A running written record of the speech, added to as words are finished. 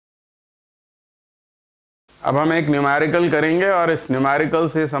अब हम एक न्यूमेरिकल करेंगे और इस न्यूमेरिकल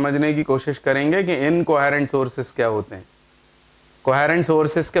से समझने की कोशिश करेंगे कि इनकोहेरेंट सोर्सेस क्या होते हैं। कोहेरेंट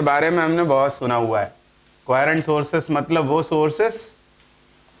सोर्सेस के बारे में हमने बहुत सुना हुआ है। कोहेरेंट सोर्सेस मतलब वो सोर्सेस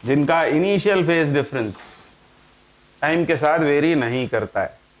जिनका इनिशियल फेज डिफरेंस टाइम के साथ वेरी नहीं करता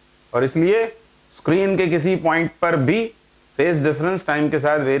है और इसलिए स्क्रीन के किसी पॉइंट पर भी फेज डिफरेंस टाइम के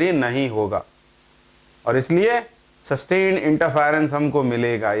साथ वेरी नहीं होगा और इसलिए सस्टेन्ड इंटरफेरेंस हमको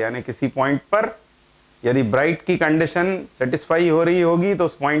मिलेगा। यानी किसी पॉइंट पर यदि ब्राइट की कंडीशन सेटिस्फाई हो रही होगी तो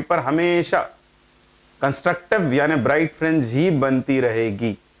उस पॉइंट पर हमेशा कंस्ट्रक्टिव यानी ब्राइट फ्रिंज ही बनती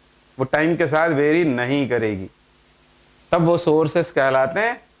रहेगी, वो टाइम के साथ वेरी नहीं करेगी। तब वो सोर्सेस कहलाते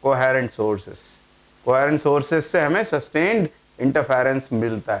हैं कोहेरेंट सोर्सेस। कोहेरेंट सोर्सेस से हमें सस्टेन्ड इंटरफेरेंस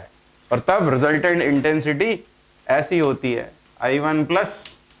मिलता है और तब रिजल्टेंट इंटेंसिटी ऐसी होती है I1 plus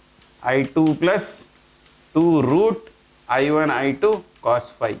I2 plus 2 root I1 I2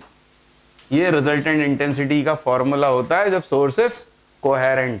 cos phi। ये रिजल्टेंट इंटेंसिटी का फॉर्मूला होता है जब सोर्सेस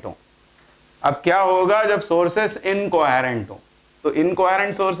कोहेरेंट हो। अब क्या होगा जब सोर्सेस इनकोहेरेंट हो? तो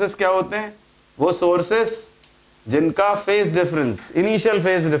इनकोहेरेंट सोर्सेस क्या होते हैं? वो सोर्सेस जिनका phase difference, initial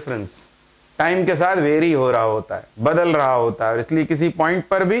phase difference time के साथ वेरी हो रहा होता है, बदल रहा होता है और इसलिए किसी पॉइंट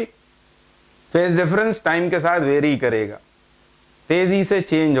पर भी फेज डिफरेंस टाइम के साथ वेरी करेगा, तेजी से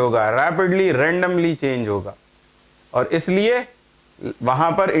चेंज होगा, रैपिडली रैंडमली चेंज होगा और इसलिए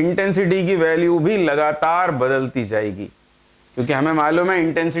वहां पर इंटेंसिटी की वैल्यू भी लगातार बदलती जाएगी क्योंकि हमें मालूम है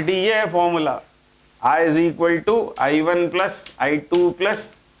इंटेंसिटी ये है formula I is equal to I1 plus I2 plus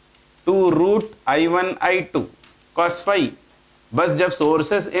 2 root I1 I2 cos phi। बस जब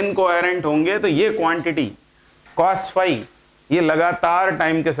सोर्सेस इनकोहेरेंट होंगे तो ये क्वांटिटी cos phi ये लगातार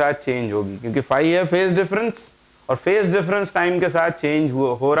टाइम के साथ चेंज होगी क्योंकि phi है फेज डिफरेंस और फेज डिफरेंस टाइम के साथ चेंज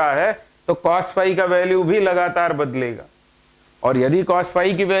हो रहा है तो cos phi का वैल्यू भी लगातार बदलेगा और यदि cos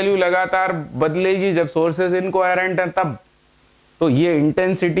phi की वैल्यू लगातार बदलेगी जब सोर्सेस इनकोहेरेंट हैं तब तो ये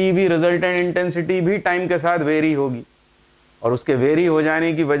इंटेंसिटी भी, रिजल्टेंट इंटेंसिटी भी टाइम के साथ वेरी होगी और उसके वेरी हो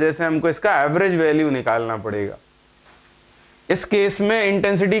जाने की वजह से हमको इसका एवरेज वैल्यू निकालना पड़ेगा। इस केस में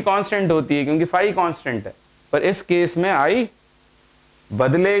इंटेंसिटी कांस्टेंट होती है क्योंकि phi कांस्टेंट है, पर इस केस में I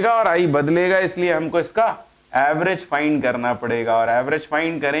बदलेगा और I बदलेगा इसलिए हमको इसका एवरेज फाइंड करना पड़ेगा और एवरेज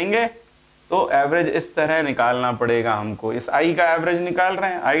फाइंड करेंगे तो एवरेज इस तरह निकालना पड़ेगा हमको। इस I का एवरेज निकाल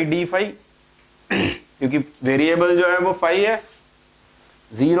रहे हैं I d phi क्योंकि वेरिएबल जो है वो phi है।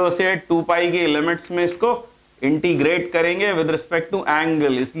 0 से 2 पाई के लिमिट्स में इसको इंटीग्रेट करेंगे विद रिस्पेक्ट टू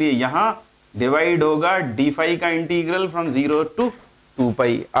एंगल, इसलिए यहां डिवाइड होगा d phi का इंटीग्रल फ्रॉम 0 टू 2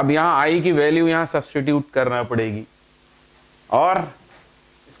 पाई। अब यहां I की वैल्यू यहां सब्स्टिट्यूट करना पड़ेगी और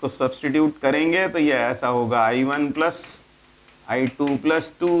इसको सब्स्टिट्यूट करेंगे तो ये ऐसा होगा I1 plus I2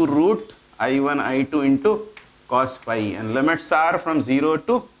 plus 2 root I1 I2 into cos phi and limits are from 0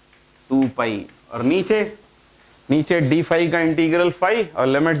 to 2 पाई और नीचे d phi का इंटीग्रल phi और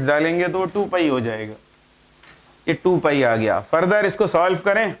लिमिट्स डालेंगे तो 2 पाई हो जाएगा। ये 2 पाई आ गया। फर्दर इसको सॉल्व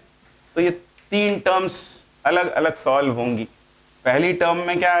करें तो ये 3 टर्म्स अलग अलग सॉल्व होंगी। पहली टर्म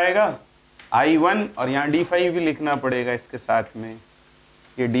में क्या आएगा I1 और यहाँ d phi भी लिखना पड़ेगा इसके साथ में,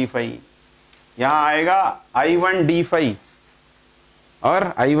 ये d phi यहाँ आएगा I1 d phi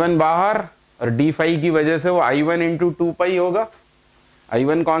और I1 बाहर और d phi की वजह से वो I1 इंटू 2 पाई होगा।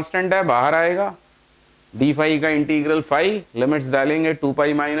 I1 कांस्टेंट है, बाहर आएगा d phi का इंटीग्रल phi, लिमिट्स डालेंगे 2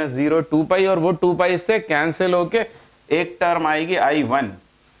 पाई माइनस 0 2 पाई और वो 2 पाई से कैंसिल होके एक टर्म आएगी I1।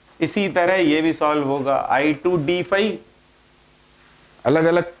 इसी तरह ये भी सॉल्व होगा I2 d phi, अलग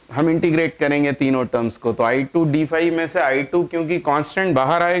अलग हम इंटीग्रेट करेंगे तीनों टर्म्स को तो I2 d phi में से I2 क्योंकि कांस्टेंट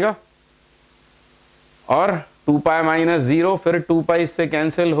बाहर आएगा और 2 पाई माइनस 0 फिर 2 पाई से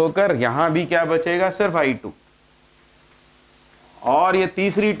कैंसिल होकर यहां भी क्या बचेगा सिर्फ I2। और ये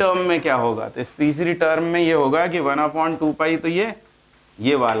तीसरी टर्म में क्या होगा तो इस तीसरी टर्म में ये होगा कि 1/2 पाई तो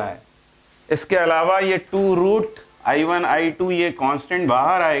ये वाला है। इसके अलावा ये 2 रूट I1 I2 ये कांस्टेंट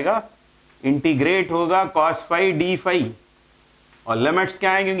बाहर आएगा, इंटीग्रेट होगा cos phi d phi और लिमिट्स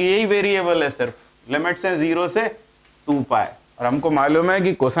क्या है क्योंकि यही वेरिएबल है, सिर्फ लिमिट्स है 0 से 2 पाई और हमको मालूम है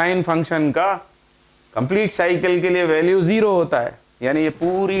कि कोसाइन फंक्शन का कंप्लीट साइकिल के लिए वैल्यू 0 होता है, यानी ये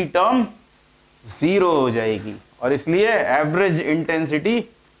पूरी टर्म 0 हो जाएगी और इसलिए average intensity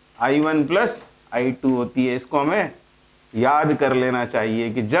I1 plus I2 होती है। इसको हमें याद कर लेना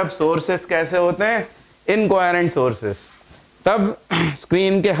चाहिए कि जब सोर्सेस कैसे होते हैं इनकोहेरेंट सोर्सेस, तब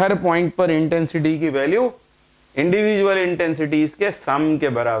स्क्रीन के हर पॉइंट पर इंटेंसिटी की वैल्यू इंडिविजुअल इंटेंसिटीज के सम के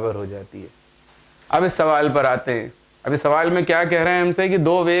बराबर हो जाती है। अब इस सवाल पर आते हैं। अब इस सवाल में क्या कह रहे हैं हमसे कि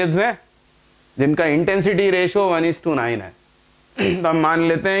 2 वेव्स हैं जिनका इंटेंसिटी रेशो 1:9 है। तो हम मान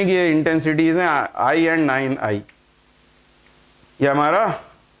लेते हैं कि ये इंटेंसिटीज हैं I एंड 9I। ये हमारा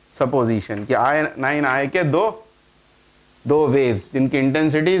सपोजिशन कि I9I के दो वेव्स जिनकी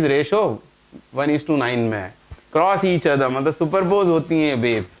इंटेंसिटीज रेशो 1:9 में है, क्रॉस ईच अदर, मतलब सुपरपोज होती हैं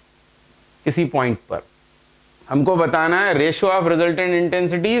वेव किसी पॉइंट पर। हमको बताना है ratio of resultant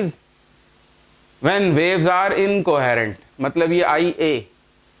intensities when waves are incoherent, मतलब ये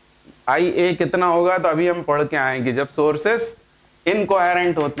IA कितना होगा, तो अभी हम पढ़ के आएंगे जब सोर्सेस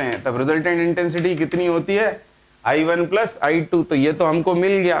इनकोहेरेंट होते हैं तब रिजल्टेंट इंटेंसिटी कितनी होती है, I1 + I2। तो ये तो हमको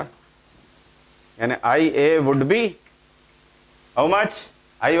मिल गया, यानी IA would be how much,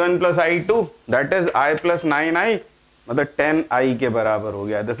 I1 + I2 that is I + 9I, मतलब 10I के बराबर हो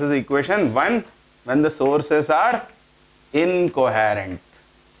गया। This is equation 1 when the sources are incoherent.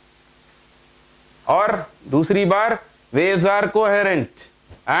 और दूसरी बार waves are coherent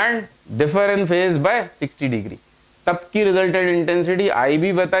and differ in phase by 60 degree, तब की रिजल्टेंट इंटेंसिटी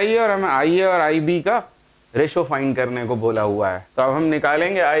IB बताइए और हमें IA और IB का रेशो फाइंड करने को बोला हुआ है। तो अब हम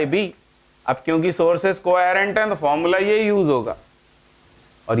निकालेंगे IB। अब क्योंकि सोर्सेस कोहेरेंट हैं तो फॉर्मूला ये यूज होगा,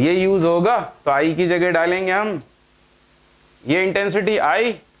 और ये यूज होगा तो I की जगह डालेंगे हम ये intensity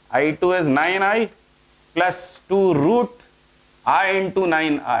I2 is 9I + 2√I ×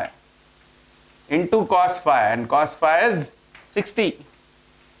 9I into cos phi, and cos phi is 60।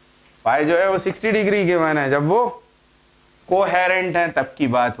 phi जो है वो 60 डिग्री के वन है, जब वो कोहेरेंट है तब की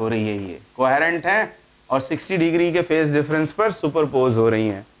बात हो रही है। ये कोहेरेंट है और 60 डिग्री के फेज डिफरेंस पर सुपरपोज हो रही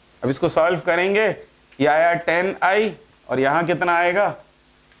हैं। अब इसको सॉल्व करेंगे, ये आया 10I और यहाँ कितना आएगा,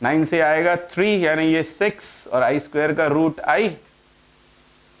 9 से आएगा 3, यानी ये 6 और I² का √I,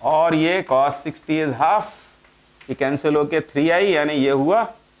 और ये cos 60 इज हाफ, ये कैंसिल होके 3I, यानी ये हुआ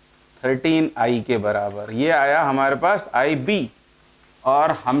 13I के बराबर। ये आया हमारे पास IB,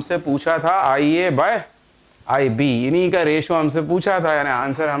 और हमसे पूछा था IA/IB, इन्हीं का रेशो हमसे पूछा था, यानी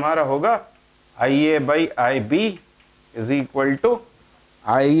आंसर हमारा होगा IA/IB is equal to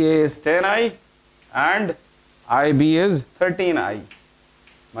IA is 10I and IB is 13I,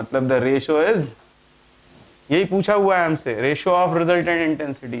 मतलब द रेशो इज, यही पूछा हुआ है हमसे, रेशो ऑफ रिजल्टेंट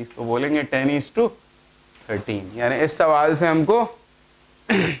इंटेंसिटीज, तो बोलेंगे 10:13। यानी इस सवाल से हमको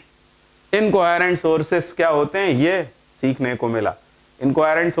इनकोहेरेंट सोर्सेस क्या होते हैं ये सीखने को मिला।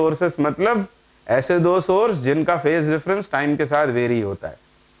 इनकोहेरेंट सोर्सेस मतलब ऐसे दो सोर्स जिनका फेज डिफरेंस टाइम के साथ वेरी होता है,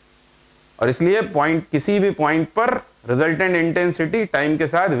 और इसलिए पॉइंट, किसी भी पॉइंट पर रिजल्टेंट इंटेंसिटी टाइम के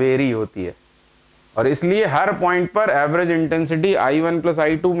साथ वेरी होती है, और इसलिए हर पॉइंट पर एवरेज इंटेंसिटी I1 +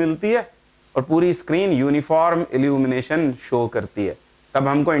 I2 मिलती है और पूरी स्क्रीन यूनिफॉर्म इल्यूमिनेशन शो करती है, तब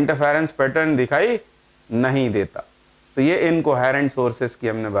हमको इंटरफेरेंस पैटर्न दिखाई नहीं देता। तो ये इनकोहेरेंट सोर्सेस की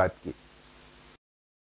हमने बात की।